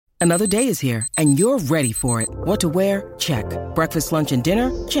Another day is here, and you're ready for it. What to wear? Check. Breakfast, lunch, and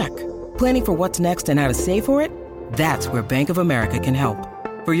dinner? Check. Planning for what's next and how to save for it? That's where Bank of America can help.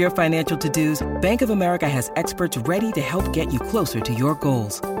 For your financial to-dos, Bank of America has experts ready to help get you closer to your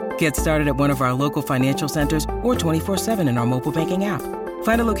goals. Get started at one of our local financial centers or 24/7 in our mobile banking app.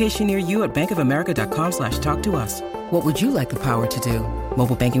 Find a location near you at bankofamerica.com/talktous. What would you like the power to do?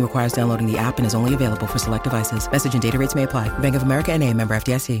 Mobile banking requires downloading the app and is only available for select devices. Message and data rates may apply. Bank of America N.A., member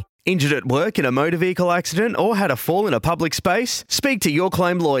FDIC. Injured at work in a motor vehicle accident or had a fall in a public space? Speak to Your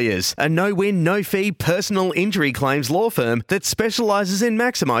Claim Lawyers, a no-win, no-fee personal injury claims law firm that specialises in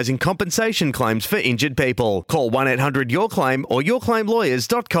maximising compensation claims for injured people. Call 1-800-YOUR-CLAIM or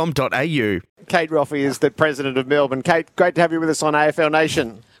yourclaimlawyers.com.au. Kate Roffey is the president of Melbourne. Kate, great to have you with us on AFL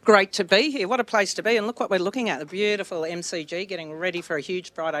Nation. Great to be here. What a place to be. And look what we're looking at, the beautiful MCG getting ready for a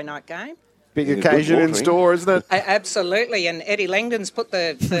huge Friday night game. Big occasion in store, isn't it? Absolutely. And Eddie Langdon's put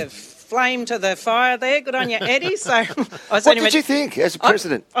the flame to the fire there. Good on you, Eddie. So what did you think as a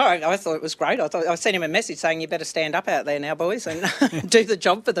president? I thought it was great. I sent him a message saying you better stand up out there now, boys, and do the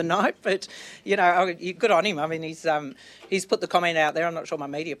job for the night. But, good on him. I mean, he's put the comment out there. I'm not sure my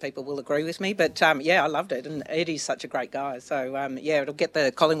media people will agree with me. But, I loved it. And Eddie's such a great guy. So, it'll get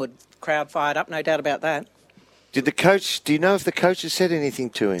the Collingwood crowd fired up, no doubt about that. Do you know if the coach has said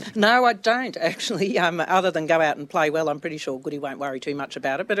anything to him? No, I don't, actually. Other than go out and play well, I'm pretty sure Goody won't worry too much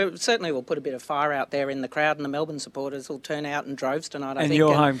about it. But it certainly will put a bit of fire out there in the crowd, and the Melbourne supporters will turn out in droves tonight, I think. And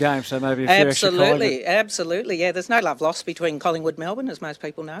your home game, so maybe a few extra Collingwood. Absolutely. Yeah, there's no love lost between Collingwood and Melbourne, as most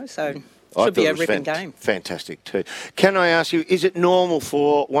people know, so should be a ripping game. Fantastic too. Can I ask you, is it normal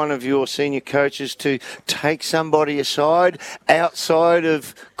for one of your senior coaches to take somebody aside outside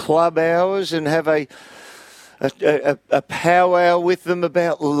of club hours and have a powwow with them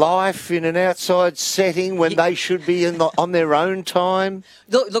about life in an outside setting when they should be on their own time?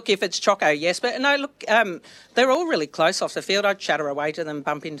 Look, if it's Choco, yes. But no, look, they're all really close off the field. I chatter away to them,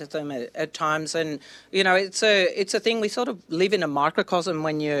 bump into them at times. And, it's a thing. We sort of live in a microcosm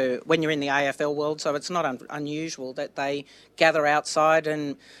when you're in the AFL world, so it's not unusual that they gather outside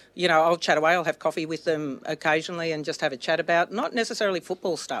and, I'll chat away. I'll have coffee with them occasionally and just have a chat about not necessarily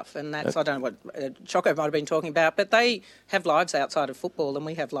football stuff. And that's, I don't know what Choco might have been talking about, but they have lives outside of football and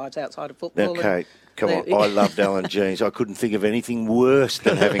we have lives outside of football. Now, Kate, come on. I loved Alan Jeans. I couldn't think of anything worse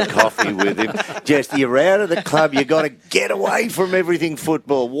than having coffee with him. Just, you're out of the club. You've got to get away from everything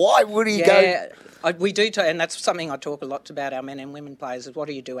football. Why would he go? We do, and that's something I talk a lot about our men and women players, is what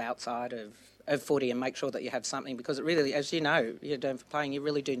do you do outside of footy and make sure that you have something, because it really, as you know, you're doing for playing, you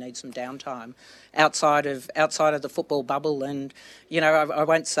really do need some downtime outside of the football bubble. And I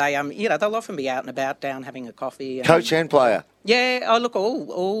won't say they'll often be out and about, down having a coffee. Coach and player. Yeah, I look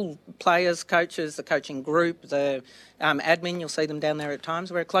all players, coaches, the coaching group, the admin. You'll see them down there at times.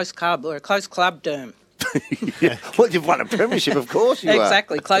 We're a close club. We're a close club, Derm. Yeah. Well, you've won a premiership, of course.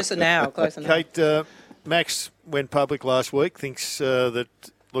 Exactly. Closer now. Kate, Max went public last week. Thinks that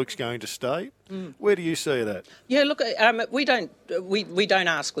Luke's going to stay. Where do you see that? Yeah, look, we don't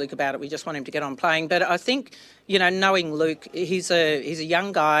ask Luke about it. We just want him to get on playing. But I think, knowing Luke, he's a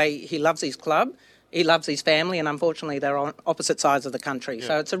young guy. He loves his club. He loves his family, and unfortunately, they're on opposite sides of the country. Yeah.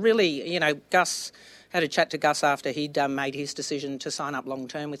 So it's a really, Gus. Had a chat to Gus after he'd made his decision to sign up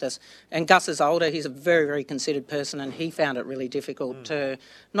long-term with us. And Gus is older. He's a very, very considered person, and he found it really difficult to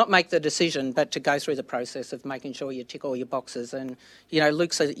not make the decision, but to go through the process of making sure you tick all your boxes. And,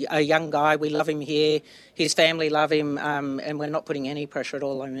 Luke's a young guy. We love him here. His family love him, and we're not putting any pressure at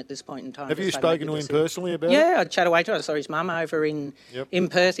all on him at this point in time. Have you spoken to him personally about it? Yeah, I chat away to him. I saw his mum over in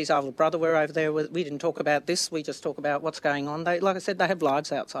Perth. His older brother were over there. We didn't talk about this. We just talk about what's going on. Like I said, they have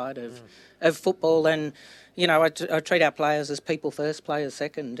lives outside of football, and I treat our players as people first, players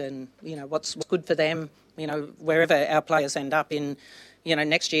second, and what's good for them. Wherever our players end up in,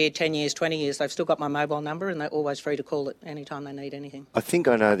 next year, 10 years, 20 years, they've still got my mobile number, and they're always free to call it anytime they need anything. I think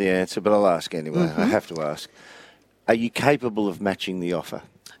I know the answer, but I'll ask anyway. I have to ask: are you capable of matching the offer?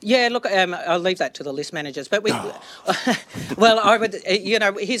 Yeah, look, I'll leave that to the list managers. But well, I would,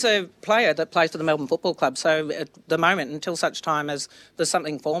 he's a player that plays for the Melbourne Football Club. So at the moment, until such time as there's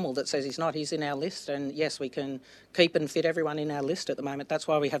something formal that says he's not, he's in our list. And yes, we can keep and fit everyone in our list at the moment. That's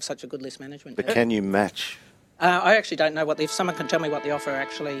why we have such a good list management. But can you match? I actually don't know if someone can tell me what the offer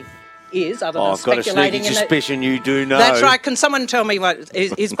actually is, other than I've got a sneaky suspicion you do know. That's right. Can someone tell me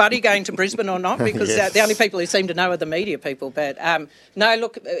is Buddy going to Brisbane or not? Because Yes. The only people who seem to know are the media people. But no,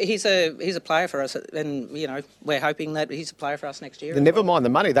 look, he's a player for us, and we're hoping that he's a player for us next year. Never mind the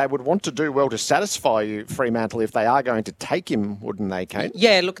money. They would want to do well to satisfy you, Fremantle, if they are going to take him, wouldn't they, Kate?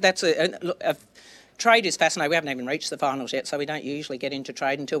 Yeah, look, that's trade is fascinating. We haven't even reached the finals yet, so we don't usually get into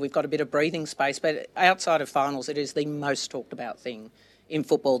trade until we've got a bit of breathing space. But outside of finals, it is the most talked about thing in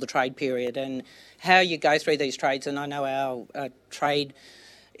football, the trade period, and how you go through these trades. And I know our trade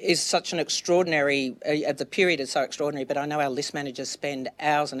is such an extraordinary, the period is so extraordinary, but I know our list managers spend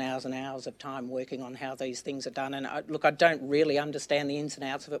hours and hours and hours of time working on how these things are done. And I don't really understand the ins and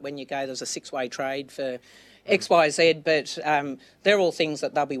outs of it when you go, there's a 6-way trade for X, Y, Z, but they're all things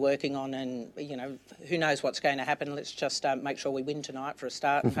that they'll be working on, and, who knows what's going to happen. Let's just make sure we win tonight for a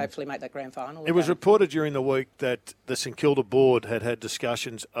start and hopefully make that grand final. It was reported during the week that the St Kilda board had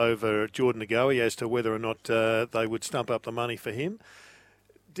discussions over Jordan Ngoe as to whether or not they would stump up the money for him.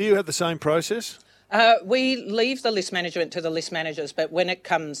 Do you have the same process? We leave the list management to the list managers, but when it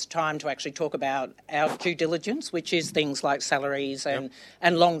comes time to actually talk about our due diligence, which is things like salaries and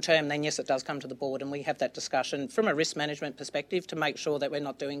long-term, then yes, it does come to the board, and we have that discussion from a risk management perspective to make sure that we're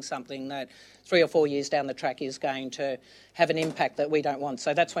not doing something that 3 or 4 years down the track is going to have an impact that we don't want.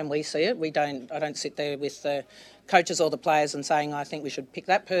 So that's when we see it. I don't sit there with the coaches or the players and saying, I think we should pick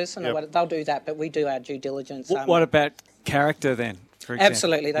that person, or they'll do that, but we do our due diligence. What about character then?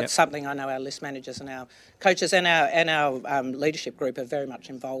 Absolutely, that's something I know our list managers and our coaches and our leadership group are very much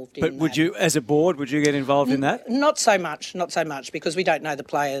involved in. But would you, as a board, would you get involved in that? Not so much, because we don't know the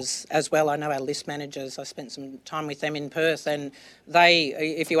players as well. I know our list managers. I spent some time with them in Perth, and they,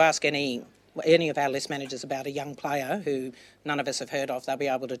 if you ask any of our list managers about a young player who none of us have heard of, they'll be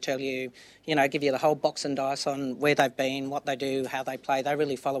able to tell you, give you the whole box and dice on where they've been, what they do, how they play. They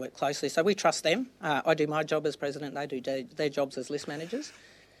really follow it closely. So we trust them. I do my job as president. They do their jobs as list managers.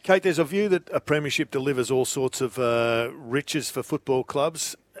 Kate, there's a view that a premiership delivers all sorts of riches for football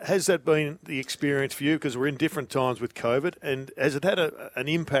clubs. Has that been the experience for you? Because we're in different times with COVID. And has it had an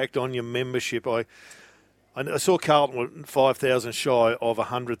impact on your membership? I saw Carlton were 5,000 shy of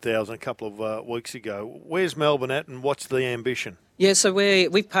 100,000 a couple of weeks ago. Where's Melbourne at, and what's the ambition? Yeah, so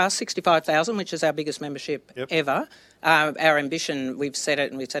we've passed 65,000, which is our biggest membership ever. Our ambition, we've said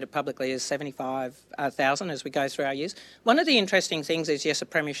it publicly, is 75,000 as we go through our years. One of the interesting things is, yes, a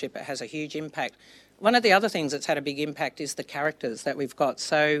premiership has a huge impact. One of the other things that's had a big impact is the characters that we've got.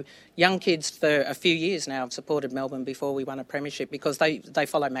 So young kids for a few years now have supported Melbourne before we won a premiership because they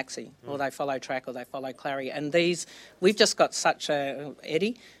follow Maxi or they follow Track or they follow Clary. And we've just got such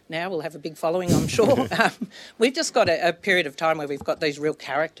Eddie now will have a big following, I'm sure. We've just got a period of time where we've got these real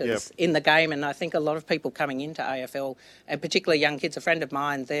characters in the game, and I think a lot of people coming into AFL, and particularly young kids, a friend of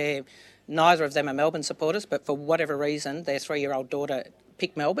mine, neither of them are Melbourne supporters, but for whatever reason, their 3-year-old daughter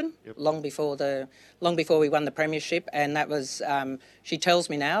picked Melbourne long before we won the premiership, and that was she tells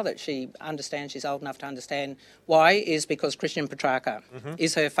me now that she understands, she's old enough to understand why, is because Christian Petrarca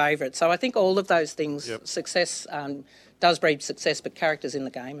is her favourite. So I think all of those things, success does breed success, but characters in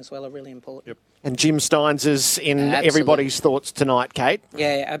the game as well are really important. And Jim Stynes is in everybody's thoughts tonight, Kate.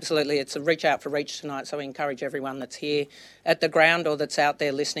 Yeah, absolutely. It's a reach out for reach tonight, so we encourage everyone that's here at the ground or that's out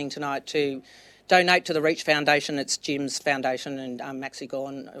there listening tonight to donate to the Reach Foundation. It's Jim's foundation, and Maxi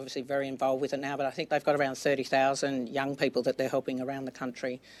Gorn obviously very involved with it now, but I think they've got around 30,000 young people that they're helping around the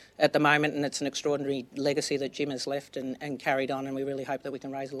country at the moment, and it's an extraordinary legacy that Jim has left and carried on, and we really hope that we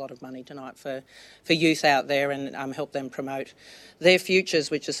can raise a lot of money tonight for youth out there and help them promote their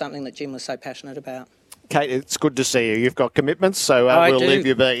futures, which is something that Jim was so passionate about. Kate, it's good to see you. You've got commitments, so we'll leave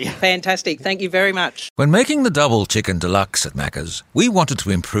you be. Fantastic. Thank you very much. When making the double chicken deluxe at Macca's, we wanted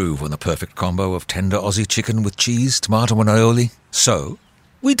to improve on the perfect combo of tender Aussie chicken with cheese, tomato and aioli. So,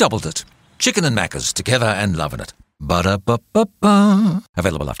 we doubled it. Chicken and Macca's, together and loving it. Ba-da-ba-ba-ba.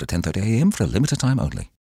 Available after 10:30 a.m. for a limited time only.